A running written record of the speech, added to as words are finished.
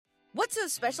What's so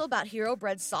special about Hero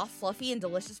Bread's soft, fluffy, and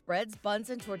delicious breads, buns,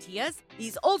 and tortillas?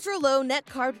 These ultra-low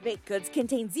net-carb baked goods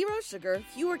contain zero sugar,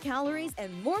 fewer calories,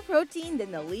 and more protein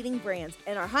than the leading brands,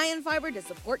 and are high in fiber to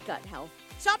support gut health.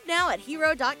 Shop now at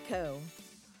hero.co.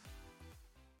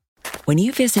 When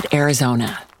you visit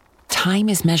Arizona, time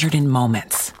is measured in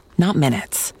moments, not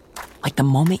minutes. Like the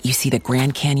moment you see the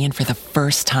Grand Canyon for the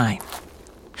first time.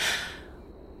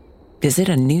 Visit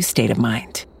a new state of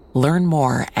mind. Learn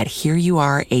more at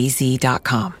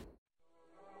hereyouareaz.com.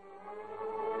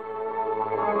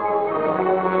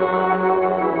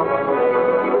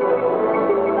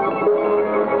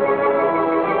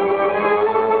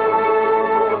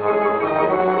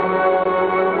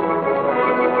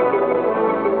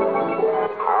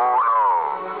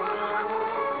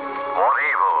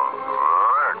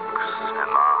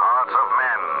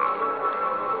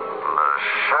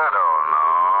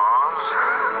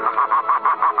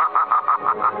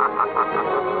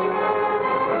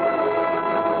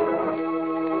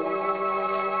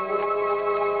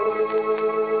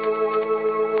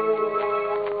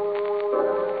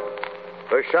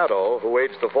 The Shadow, who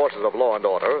aids the forces of law and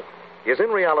order, is in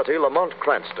reality Lamont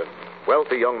Cranston,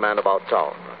 wealthy young man about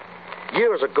town.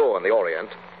 Years ago in the Orient,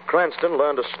 Cranston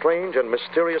learned a strange and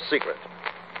mysterious secret: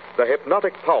 the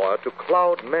hypnotic power to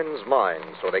cloud men's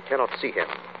minds so they cannot see him.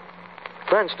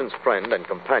 Cranston's friend and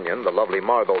companion, the lovely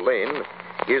Margot Lane,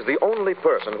 is the only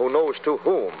person who knows to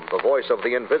whom the voice of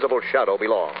the invisible Shadow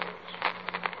belongs.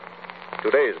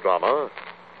 Today's drama,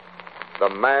 The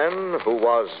Man Who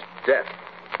Was Deaf.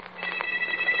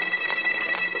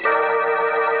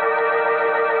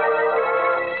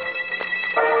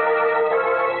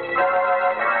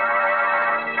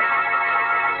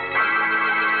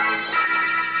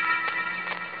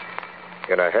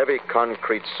 In a heavy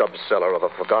concrete subcellar of a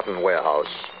forgotten warehouse,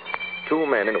 two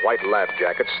men in white lab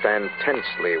jackets stand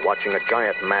tensely watching a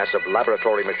giant mass of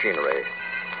laboratory machinery.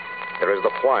 There is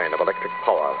the whine of electric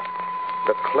power,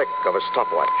 the click of a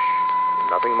stopwatch,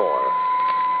 nothing more.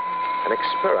 An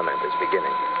experiment is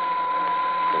beginning.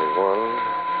 21,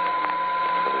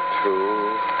 22,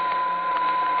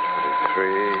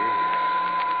 23.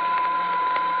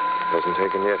 Hasn't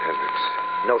taken yet, Hendricks.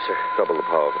 No, sir. Double the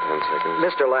power for 10 seconds.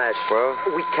 Mr. Lash. Well?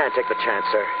 We can't take the chance,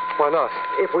 sir. Why not?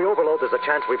 If we overload, there's a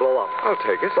chance we blow up. I'll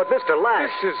take it. But, Mr.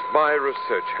 Lash... This is my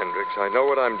research, Hendricks. I know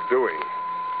what I'm doing.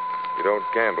 You don't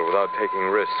gamble without taking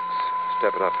risks.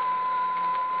 Step it up.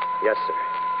 Yes, sir.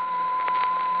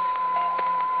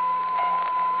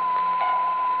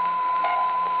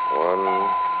 One,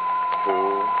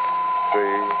 two,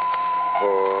 three,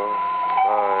 four,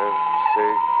 five,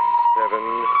 six, seven,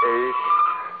 eight.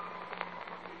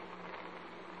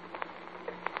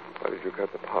 Why did you cut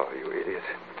the power, you idiot?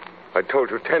 I told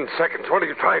you 10 seconds. What are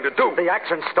you trying to do? The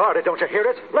action started. Don't you hear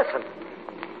it? Listen.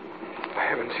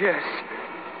 Heavens, yes.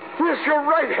 Yes, you're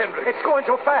right, Hendricks. It's going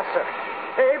too fast, sir.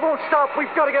 It won't stop. We've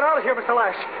got to get out of here, Mr.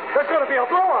 Lash. There's going to be a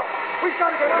blow-up. We've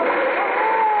got to get out of here.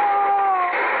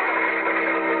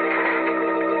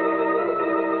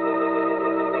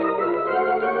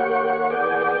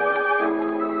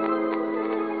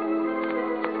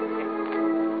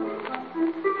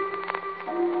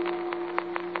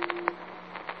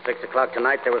 6 o'clock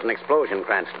tonight, there was an explosion,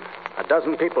 Cranston. A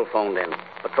dozen people phoned in.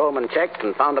 Patrolmen checked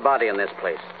and found a body in this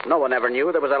place. No one ever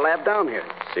knew there was a lab down here.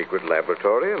 Secret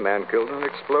laboratory, a man killed in an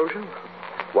explosion.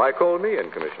 Why call me in,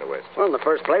 Commissioner West? Well, in the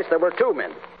first place, there were two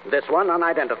men. This one,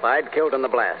 unidentified, killed in the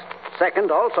blast.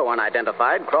 Second, also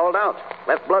unidentified, crawled out.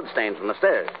 Left bloodstains on the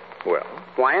stairs. Well?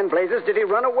 Why in blazes did he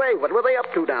run away? What were they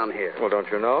up to down here? Well,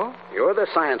 don't you know? You're the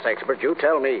science expert. You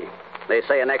tell me. They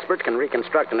say an expert can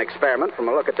reconstruct an experiment from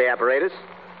a look at the apparatus.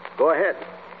 Go ahead.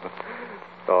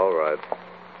 All right.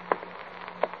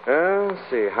 Let's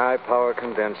see. High-power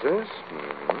condensers.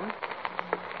 Mm-hmm.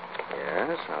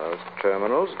 Yes, now those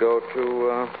terminals go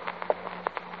to...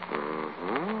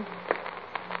 Mm-hmm.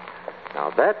 Now,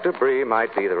 that debris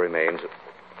might be the remains of...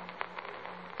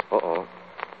 Uh-oh.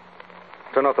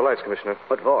 Turn off the lights, Commissioner.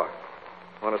 What for?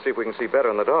 I want to see if we can see better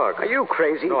in the dark. Are you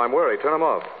crazy? No, I'm worried. Turn them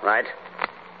off. Right.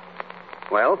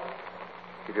 Well?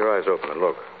 Keep your eyes open and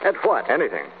look. At what?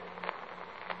 Anything.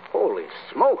 Holy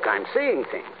smoke, I'm seeing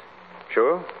things.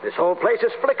 Sure? This whole place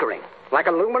is flickering, like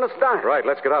a luminous dime. Right,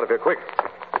 let's get out of here, quick.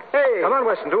 Hey! Come on,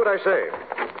 Weston, do what I say.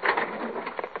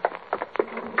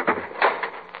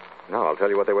 Now, I'll tell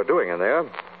you what they were doing in there.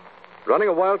 Running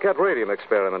a Wildcat radium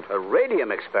experiment. A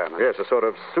radium experiment? Yes, a sort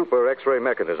of super X-ray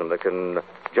mechanism that can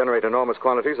generate enormous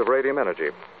quantities of radium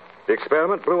energy. The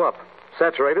experiment blew up,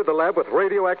 saturated the lab with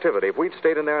radioactivity. If we'd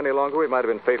stayed in there any longer, we might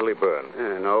have been fatally burned.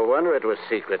 No wonder it was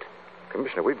secret.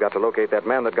 Commissioner, we've got to locate that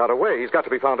man that got away. He's got to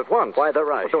be found at once. Why the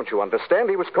rush? Well, don't you understand?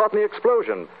 He was caught in the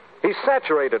explosion. He's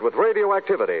saturated with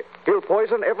radioactivity. He'll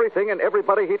poison everything and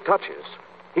everybody he touches.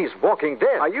 He's walking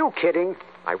dead. Are you kidding?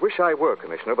 I wish I were,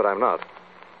 Commissioner, but I'm not.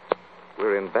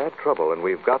 We're in bad trouble, and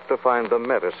we've got to find the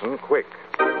medicine quick.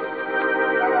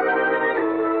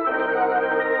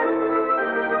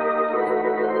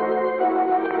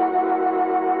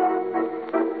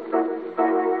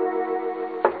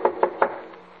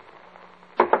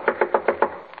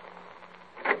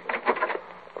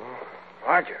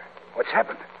 Roger, what's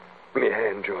happened? Give me a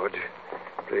hand, George.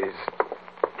 Please.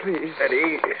 Please.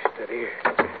 Steady.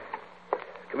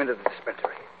 Come into the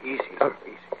dispensary. Easy.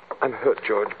 I'm hurt,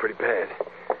 George, pretty bad.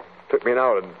 Took me an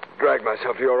hour to drag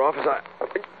myself to your office.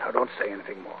 Now, don't say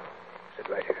anything more. Sit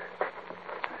right here.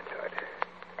 That's right.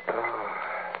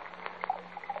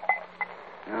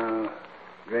 Now,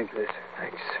 drink this.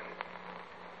 Thanks.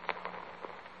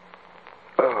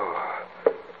 Oh,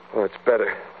 it's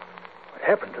better. What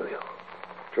happened to you?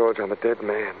 George, I'm a dead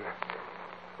man.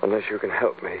 Unless you can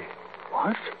help me.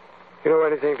 What? You know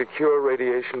anything to cure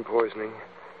radiation poisoning?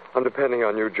 I'm depending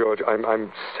on you, George.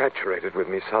 I'm saturated with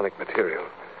Masonic material.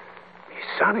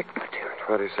 Masonic material?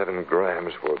 27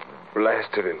 grams were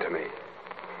blasted into me.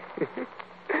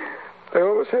 I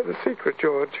always had the secret,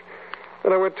 George.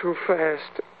 And I went too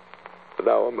fast. But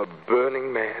now I'm a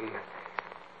burning man.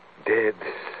 Dead.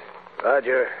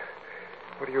 Roger.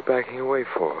 What are you backing away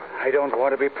for? I don't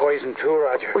want to be poisoned too,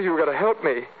 Roger. Well, you've got to help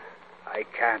me. I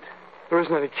can't. There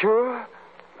isn't any cure?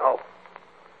 No.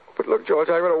 But look, George,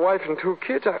 I've got a wife and 2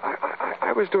 kids.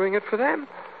 I was doing it for them.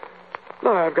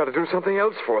 Now I've got to do something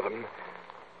else for them.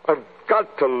 I've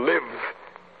got to live.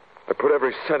 I put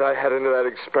every cent I had into that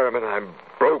experiment. I'm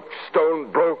broke, stone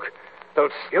broke.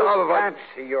 They'll starve. You can't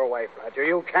see your wife, Roger.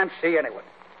 You can't see anyone.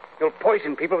 You'll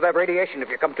poison people with that radiation if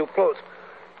you come too close.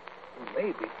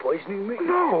 Maybe poisoning me.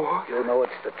 No. You know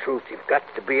it's the truth. You've got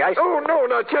to be isolated. Oh, no,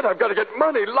 not yet. I've got to get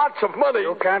money, lots of money.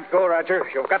 You can't go, Roger.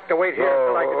 You've got to wait here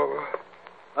until I get...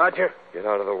 Roger. Get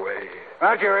out of the way.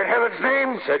 Roger, in heaven's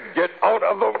name. Said get out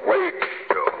of the way.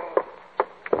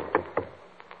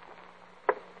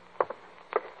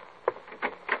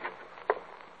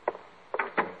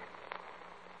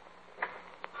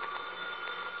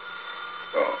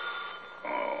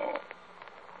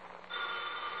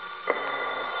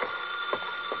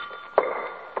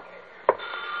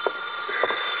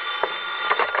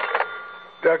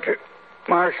 Dr.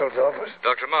 Marshall's office.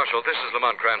 Dr. Marshall, this is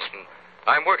Lamont Cranston.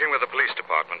 I'm working with the police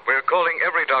department. We're calling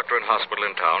every doctor and hospital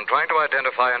in town trying to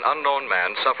identify an unknown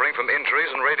man suffering from injuries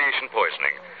and radiation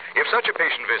poisoning. If such a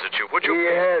patient visits you, would you...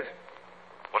 He has.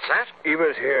 What's that? He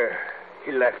was here.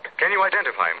 He left. Can you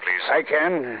identify him, please? I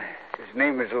can. His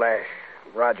name is Lash.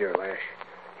 Roger Lash.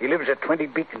 He lives at 20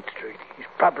 Beacon Street.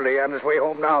 He's probably on his way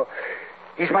home now.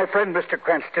 He's my friend, Mr.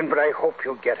 Cranston, but I hope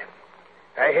you'll get him.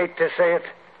 I hate to say it,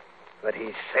 but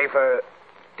he's safer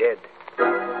dead.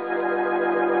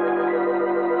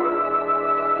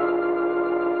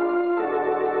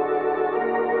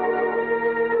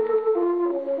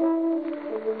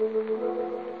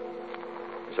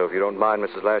 So if you don't mind,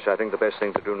 Mrs. Lash, I think the best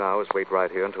thing to do now is wait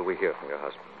right here until we hear from your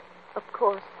husband. Of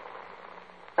course.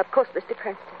 Of course, Mr.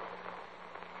 Cranston.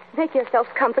 Make yourselves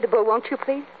comfortable, won't you,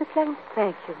 please, Miss Lang?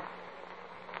 Thank you.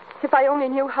 If I only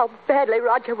knew how badly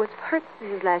Roger was hurt.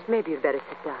 Mrs. Lash, maybe you'd better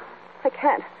sit down. I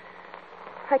can't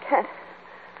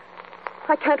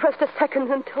rest a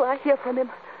second until I hear from him.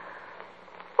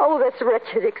 Oh, this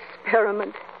wretched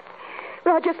experiment.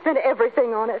 Roger spent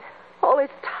everything on it. All his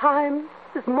time,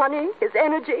 his money, his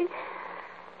energy.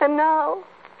 And now,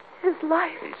 his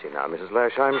life. Easy now, Mrs.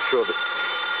 Lash. I'm sure that...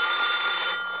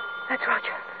 That's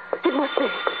Roger. It must be.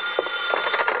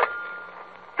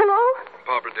 Hello?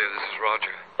 Barbara, dear, this is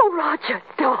Roger. Oh, Roger,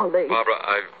 darling. Barbara,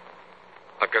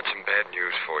 I've got some bad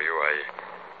news for you. I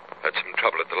had some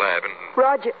trouble at the lab and...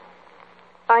 Roger,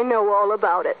 I know all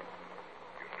about it.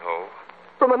 You know?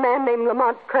 From a man named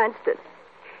Lamont Cranston.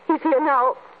 He's here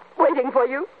now, waiting for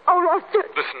you. Oh, Roger.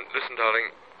 Listen,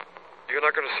 darling. You're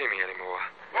not going to see me anymore.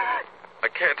 I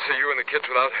can't see you and the kids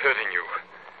without hurting you.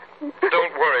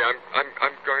 Don't worry.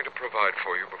 I'm going to provide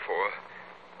for you before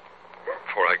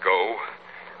I go.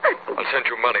 I'll send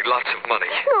you money, lots of money.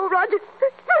 No, Roger.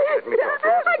 Let me talk to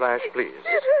you, Mrs. Lash, please.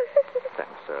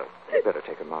 Thanks, sir. You better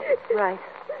take a moment. Right.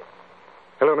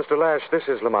 Hello, Mr. Lash. This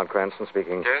is Lamont Cranston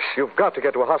speaking. Yes? You've got to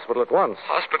get to a hospital at once.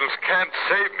 Hospitals can't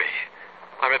save me.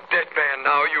 I'm a dead man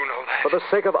now, you know that. For the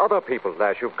sake of other people,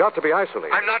 Lash, you've got to be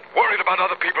isolated. I'm not worried about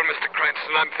other people, Mr.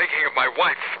 Cranston. I'm thinking of my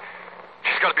wife.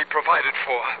 She's got to be provided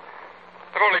for.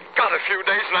 I've only got a few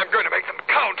days, and I'm going to make them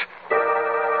count.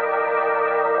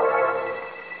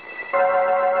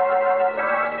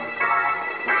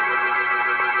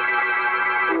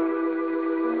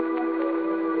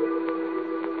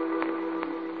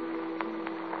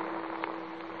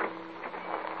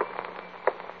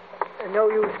 no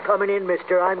use coming in,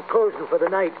 mister. I'm closing for the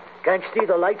night. Can't you see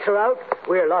the lights are out?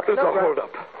 We're locking There's up. a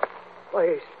hold-up.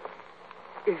 Why,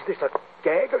 is this a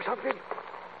gag or something?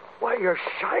 Why, you're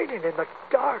shining in the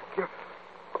dark.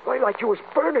 Why, like you was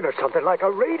burning or something, like a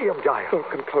radium dial. Don't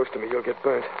come close to me. You'll get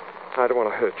burnt. I don't want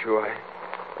to hurt you. I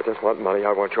just want money.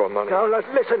 I want your money. Now,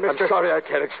 listen, mister. I'm sorry I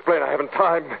can't explain. I haven't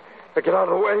time. Now, get out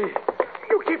of the way.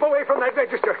 You keep away from that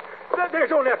register.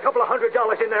 There's only a couple of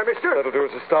 $100 in there, mister. That'll do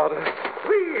as a starter.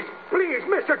 Please,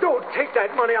 mister, don't take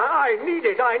that money. I need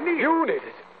it. I need it. You need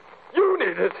it. You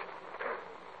need it.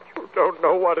 You don't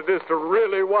know what it is to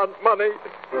really want money.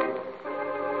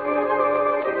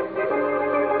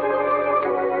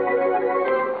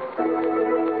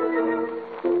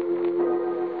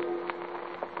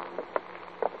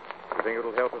 You think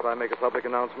it'll help if I make a public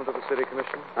announcement to the city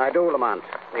commission? I do, Lamont.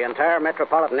 The entire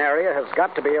metropolitan area has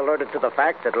got to be alerted to the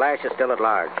fact that Lash is still at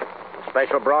large. A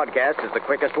special broadcast is the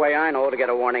quickest way I know to get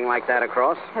a warning like that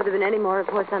across. Have there been any more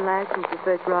reports on Lash since the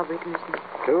first robbery, Commissioner?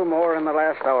 2 more in the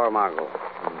last hour, Margot.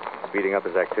 Speeding up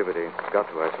his activity. Got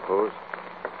to, I suppose.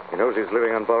 He knows he's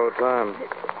living on borrowed time.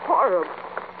 It's horrible.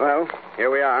 Well, here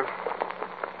we are.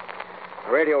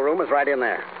 The radio room is right in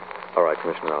there. All right,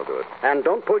 Commissioner, I'll do it. And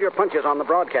don't pull your punches on the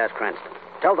broadcast, Cranston.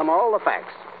 Tell them all the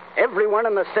facts. Everyone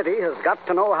in the city has got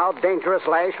to know how dangerous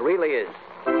Lash really is.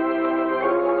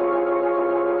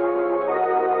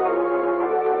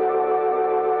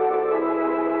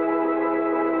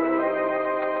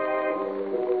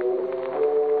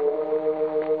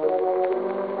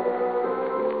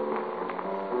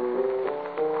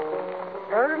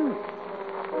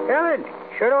 Helen,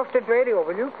 shut off that radio,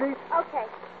 will you, please? Okay.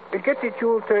 Get the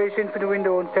jewel trays in for the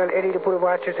window and tell Eddie to put the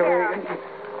watches away.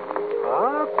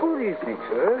 Ah, good evening,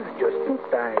 sir. Just in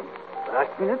time.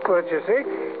 Last minute purchase, eh?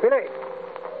 Well,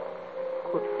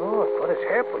 good Lord, what has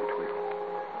happened to you?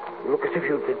 You look as if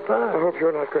you'd been burned. I hope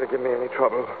you're not going to give me any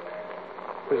trouble.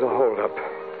 There's a hold-up.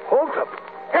 Hold up.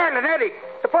 Helen, Eddie,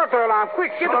 the burglar alarm.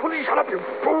 Quick, get the police. Shut up, you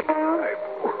fool.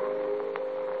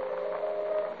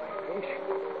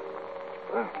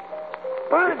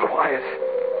 Be quiet.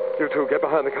 You two, get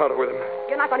behind the counter with him.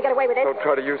 You're not going to get away with it. Don't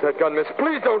try to use that gun, miss.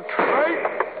 Please don't try.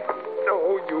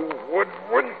 No, you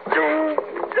wouldn't you?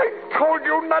 I told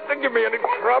you not to give me any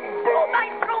trouble. My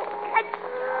throat.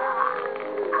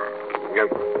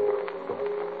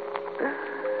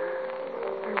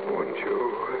 I warned you,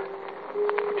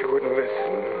 but you wouldn't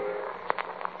listen.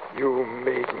 You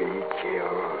made me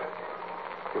kill.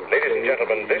 Ladies and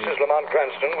gentlemen, this is Lamont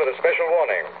Cranston with a special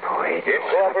warning. In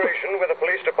cooperation with the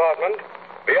police department,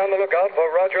 be on the lookout for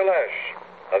Roger Lash,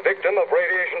 a victim of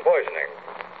radiation poisoning.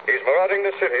 He's marauding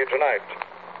the city tonight.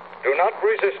 Do not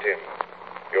resist him.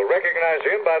 You'll recognize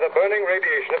him by the burning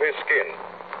radiation of his skin.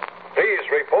 Please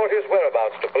report his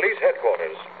whereabouts to police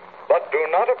headquarters. But do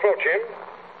not approach him.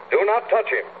 Do not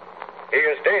touch him. He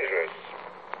is dangerous.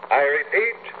 I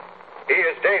repeat, he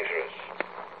is dangerous.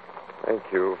 Thank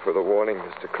you for the warning,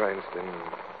 Mr. Cranston.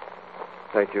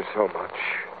 Thank you so much.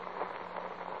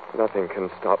 Nothing can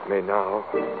stop me now.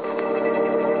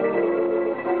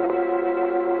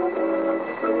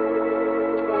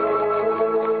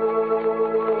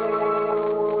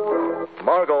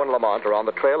 Margot and Lamont are on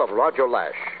the trail of Roger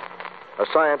Lash, a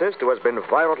scientist who has been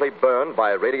violently burned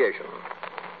by radiation.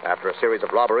 After a series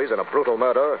of robberies and a brutal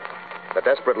murder, the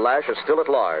desperate Lash is still at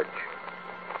large.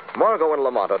 Margot and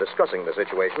Lamont are discussing the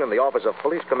situation in the office of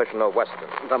Police Commissioner Weston.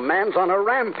 The man's on a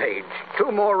rampage.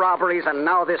 2 more robberies and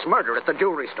now this murder at the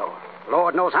jewelry store.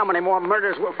 Lord knows how many more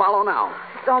murders will follow now.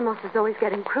 It's almost as though he's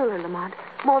getting crueler, Lamont.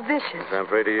 More vicious. I'm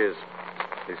afraid he is.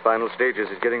 These final stages,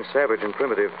 he's getting savage and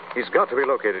primitive. He's got to be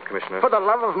located, Commissioner. For the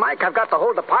love of Mike, I've got the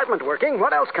whole department working.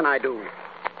 What else can I do?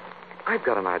 I've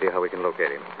got an idea how we can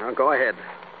locate him. Now, go ahead.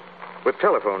 With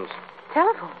telephones.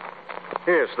 Telephone?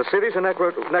 Yes, the city's a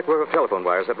network of telephone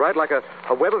wires that ride like a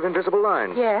web of invisible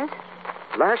lines. Yes.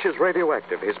 Lash is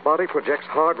radioactive. His body projects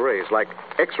hard rays like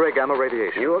X-ray gamma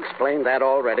radiation. You explained that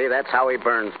already. That's how he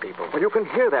burns people. Well, you can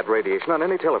hear that radiation on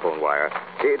any telephone wire.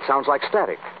 It sounds like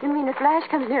static. You mean if Lash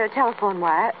comes near a telephone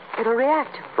wire, it'll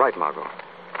react to it? Right, Margot.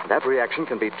 That reaction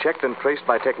can be checked and traced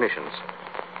by technicians.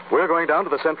 We're going down to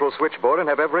the central switchboard and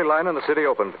have every line in the city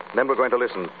opened. Then we're going to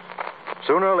listen.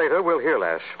 Sooner or later, we'll hear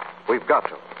Lash. We've got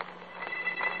to.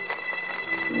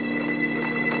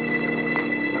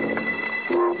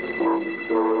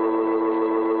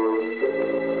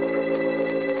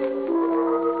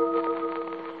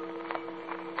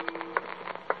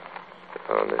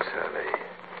 Oh, Miss Hallie.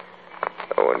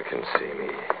 No one can see me.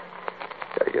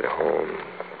 Gotta get home.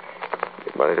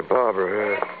 Get money to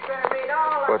Barbara.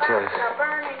 What's that? The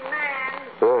Burning Man.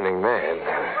 Burning Man? The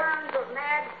burns of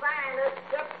mad scientists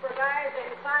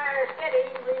jeopardizing Fire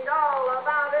City. Read all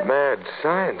mad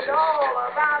scientist.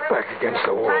 Back against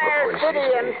the wall before he City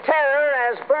sees in me. terror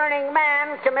as Burning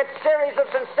Man commits series of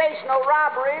sensational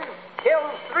robberies,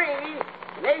 kills 3.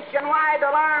 Nationwide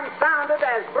alarm sounded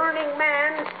as Burning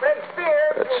Man spreads fear.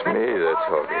 That's me they're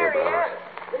talking about.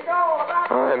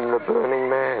 I'm the Burning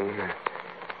Man.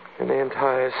 And the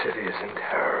entire city is in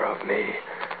terror of me.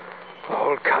 The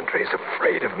whole country's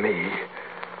afraid of me.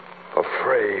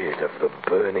 Afraid of the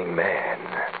Burning Man.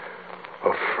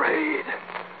 Afraid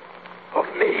of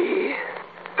me.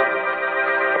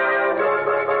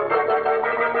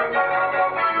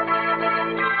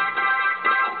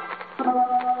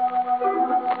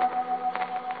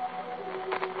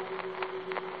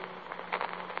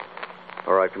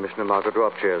 All right, Commissioner Margot, draw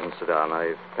up chairs and sit down.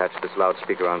 I've patched this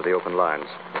loudspeaker onto the open lines.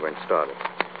 We're going to start it.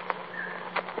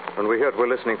 When we hear what we're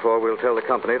listening for, we'll tell the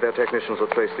company their technicians will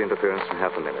trace the interference in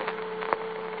half a minute.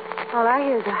 All I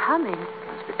hear is a humming.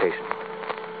 Let's be patient.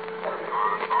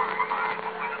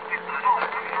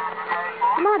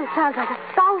 Lamont, it sounds like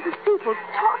 1,000 people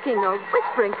talking or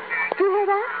whispering. Do you hear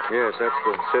that? Yes, that's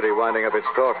the city winding up its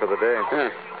talk for the day.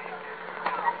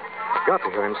 Got to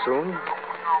hear him soon.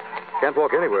 Can't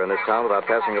walk anywhere in this town without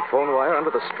passing a phone wire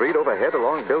under the street, overhead,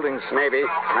 along buildings. Maybe.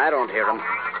 I don't hear him.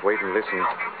 Wait and listen.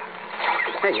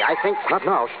 Hey, I think... Not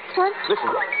now. What? Listen.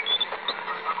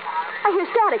 I hear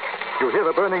static. You hear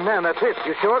the Burning Man, that's it.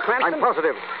 You sure, Cranston? I'm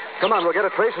positive. Come on, we'll get a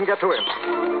trace and get to him.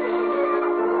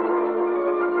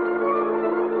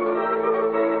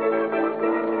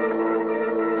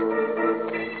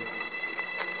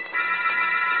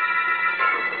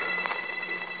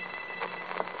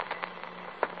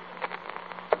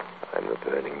 I'm the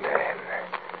Burning Man.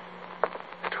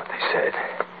 That's what they said.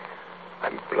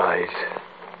 I'm blight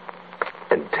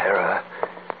and terror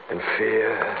and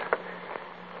fear.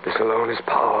 This alone is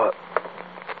power.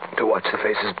 To watch the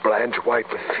faces blanch white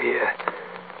with fear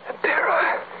and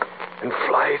terror and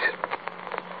flight.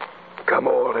 Come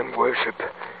all and worship.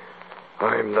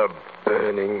 I'm the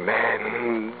Burning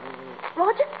Man.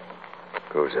 Roger?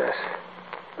 Who's that?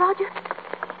 Roger?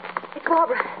 It's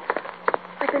Barbara.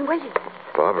 I've been waiting.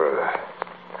 Barbara.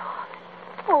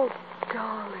 Oh,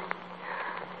 darling.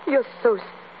 You're so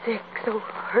sick, so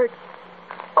hurt.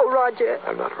 Oh, Roger.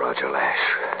 I'm not Roger Lash.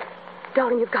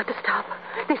 Darling, you've got to stop.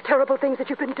 These terrible things that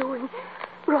you've been doing.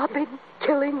 Robbing,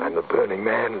 killing. I'm the Burning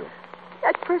Man.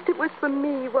 At first it was for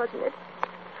me, wasn't it?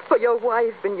 For your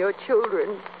wife and your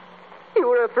children. You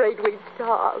were afraid we'd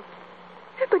starve.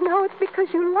 But now it's because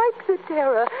you like the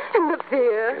terror and the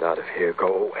fear. Get out of here.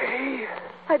 Go away.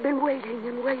 I've been waiting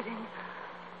and waiting.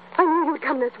 I knew you'd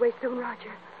come this way soon,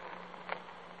 Roger.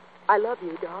 I love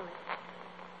you, darling.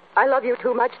 I love you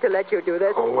too much to let you do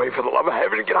this. Go away for the love of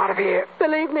heaven. Get out of here.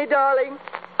 Believe me, darling,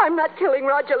 I'm not killing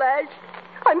Roger Lash.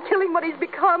 I'm killing what he's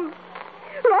become.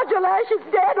 Roger Lash is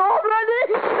dead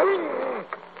already.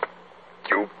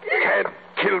 You can't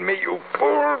kill me, you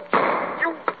fool.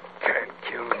 You can't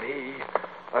kill me.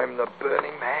 I'm the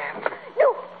Burning Man.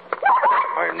 No.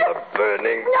 I'm the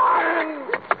Burning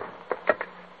Man.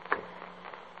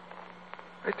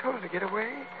 I told her to get away.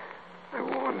 I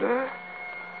warned her.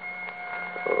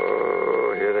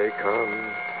 Oh, here they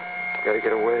come. Gotta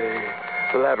get away.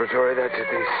 The laboratory, that's it.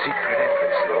 The secret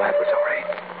entrance to the laboratory.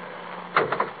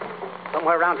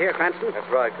 Somewhere around here, Cranston. That's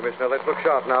right, Commissioner. Let's look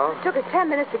sharp now. It took us 10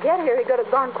 minutes to get here. He could have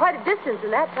gone quite a distance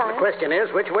in that time. The question is,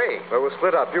 which way? Well, we'll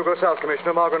split up. You go south,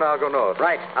 Commissioner. Margot and I'll go north.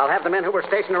 Right. I'll have the men who were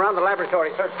stationed around the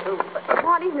laboratory search, too.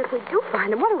 What, even if we do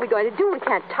find him, what are we going to do? We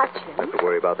can't touch him. Don't have to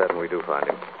worry about that when we do find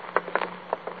him.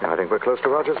 Now, I think we're close to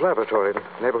Roger's laboratory. The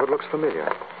neighborhood looks familiar.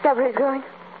 Is that where he's going?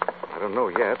 I don't know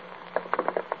yet.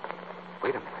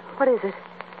 Wait a minute. What is it?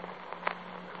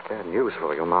 Bad news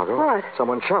for you, Margot. What?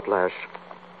 Someone shot Lash.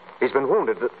 He's been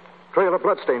wounded. The trail of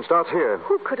bloodstain starts here.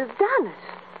 Who could have done it?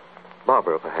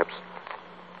 Barbara, perhaps.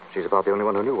 She's about the only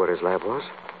one who knew where his lab was.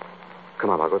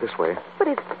 Come on, Margot, this way. But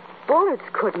if bullets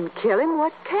couldn't kill him,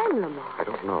 what can, Lamont? I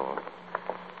don't know.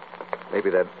 Maybe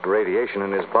that radiation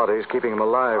in his body is keeping him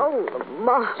alive. Oh,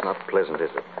 Lamont. It's not pleasant, is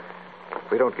it?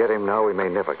 If we don't get him now, we may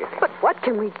never get him. But what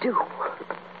can we do?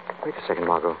 Wait a second,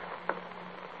 Margot.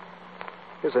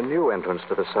 There's a new entrance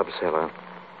to the sub-cellar.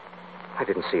 I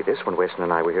didn't see this when Weston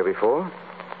and I were here before.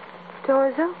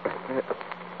 Door's open.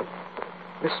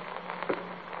 Miss...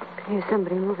 I can hear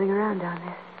somebody moving around down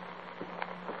there.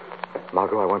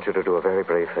 Margot, I want you to do a very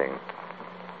brave thing.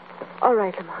 All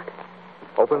right, Lamont.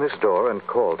 Open this door and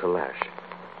call to Lash.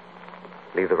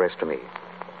 Leave the rest to me.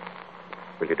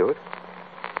 Will you do it?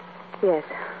 Yes.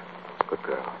 Good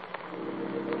girl.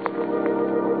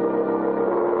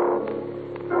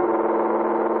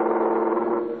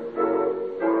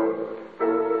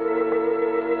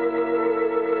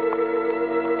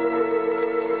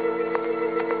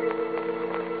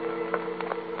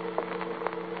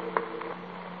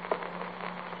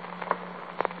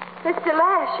 Mr.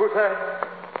 Lash. Who's that?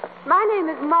 My name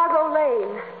is Margot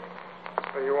Lane.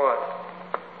 What do you want?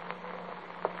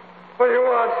 What do you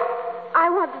want? I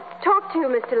want to talk to you,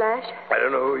 Mr. Lash. I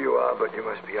don't know who you are, but you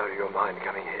must be out of your mind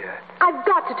coming here. I've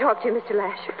got to talk to you, Mr.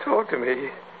 Lash. Talk to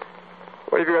me.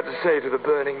 What have you got to say to the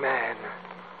burning man?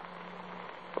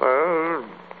 Well,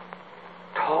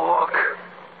 talk.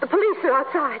 The police are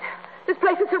outside. This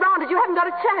place is surrounded. You haven't got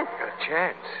a chance. Got a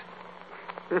chance?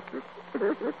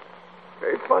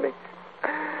 Very funny.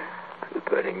 The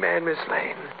burning man, Miss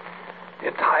Lane. The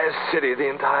entire city, the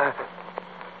entire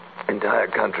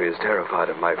country is terrified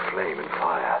of my flame and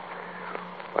fire.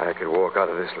 Why, I could walk out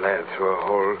of this lab through a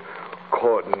whole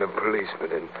cordon of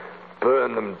policemen and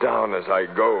burn them down as I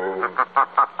go.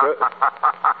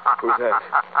 Who's that?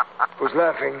 Who's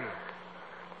laughing?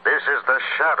 This is the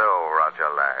Shadow, Roger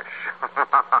Lash.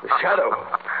 The Shadow?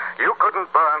 You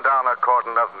couldn't burn down a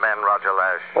cordon of men, Roger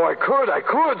Lash. Oh, I could.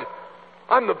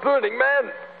 I'm the burning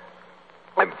man.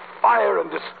 I'm fire and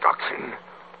destruction.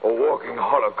 A walking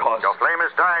holocaust. Your flame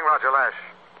is dying, Roger Lash.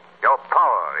 Your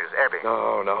power is ebbing.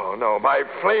 No. My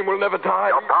flame will never die.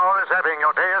 Your power is ebbing.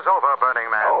 Your day is over, burning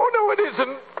man. Oh, no, it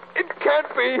isn't. It can't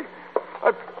be.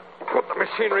 I've put the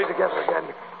machinery together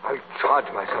again. I'll charge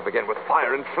myself again with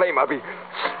fire and flame. I'll be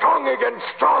strong again,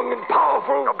 strong and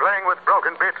powerful. You're playing with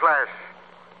broken bits, Lash.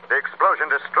 The explosion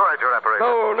destroyed your apparatus.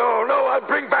 No. I'll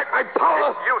bring back my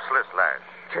power. It's useless, Lash.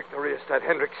 Check the rheostat,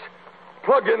 Hendricks.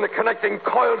 Plug in the connecting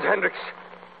coils, Hendricks.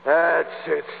 That's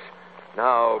it.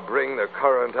 Now bring the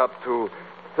current up to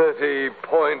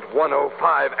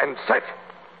 30.105 and set.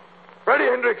 Ready,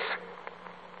 Hendricks?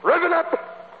 Rev it up.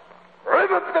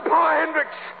 Rev up the power,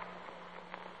 Hendricks.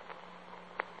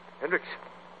 Hendricks.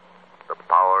 The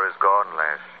power is gone,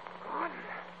 Lash. Gone?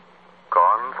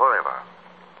 Gone forever.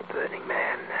 The burning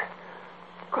man.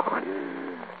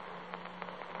 Gone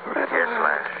forever. Yes,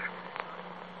 Lash.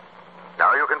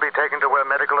 Now you can be taken to where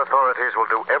medical authorities will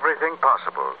do everything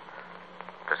possible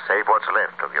to save what's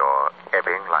left of your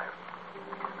ebbing life.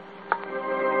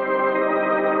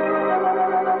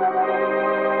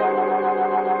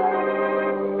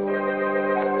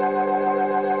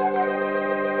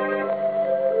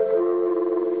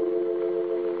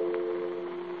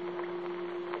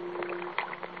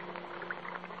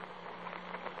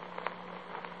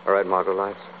 All right, Margot,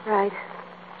 lights. Right.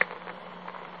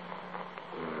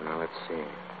 Now, let's see.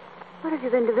 What have you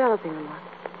been developing, Lamont?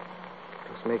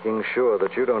 Just making sure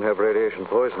that you don't have radiation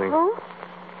poisoning. Oh?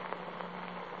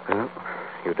 No,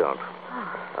 you don't.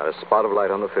 Not a spot of light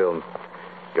on the film.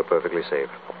 You're perfectly safe.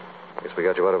 Guess we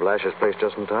got you out of Lash's place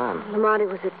just in time. Lamont, it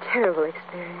was a terrible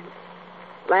experience.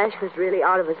 Lash was really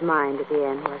out of his mind at the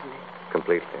end, wasn't he?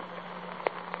 Completely.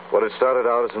 What had started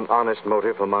out as an honest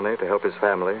motive for money to help his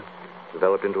family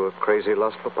developed into a crazy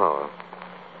lust for power.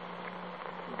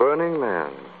 Burning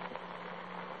Man.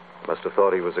 Must have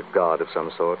thought he was a god of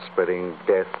some sort, spreading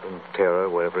death and terror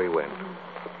wherever he went.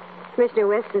 Commissioner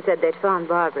Weston said they'd found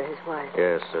Barbara, his wife.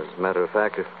 Yes, as a matter of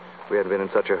fact, if we hadn't been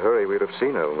in such a hurry, we'd have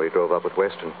seen her when we drove up with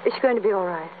Weston. Is she going to be all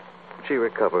right? If she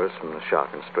recovers from the shock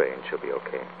and strain, she'll be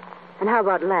okay. And how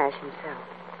about Lash himself?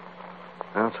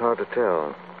 Now, it's hard to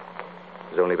tell.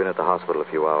 He's only been at the hospital a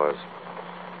few hours.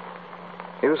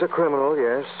 He was a criminal,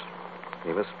 yes.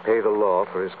 He must pay the law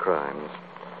for his crimes.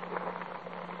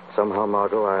 Somehow,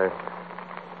 Margot,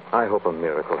 I hope a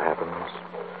miracle happens.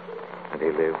 And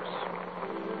he lives.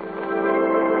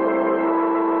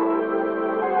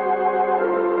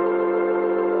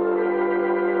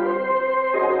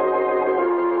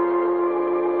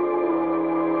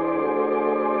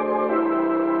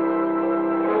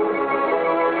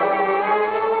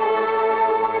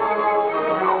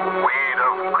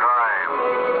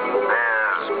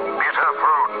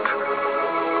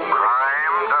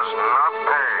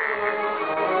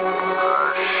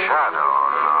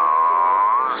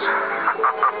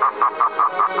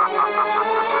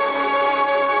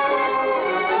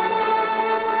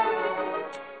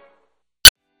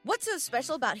 What's so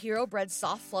special about Hero Bread's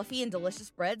soft, fluffy, and delicious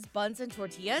breads, buns, and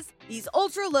tortillas? These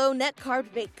ultra-low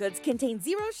net-carb baked goods contain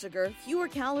 0 sugar, fewer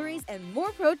calories, and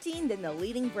more protein than the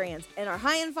leading brands, and are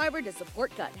high in fiber to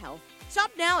support gut health.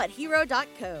 Shop now at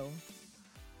Hero.co.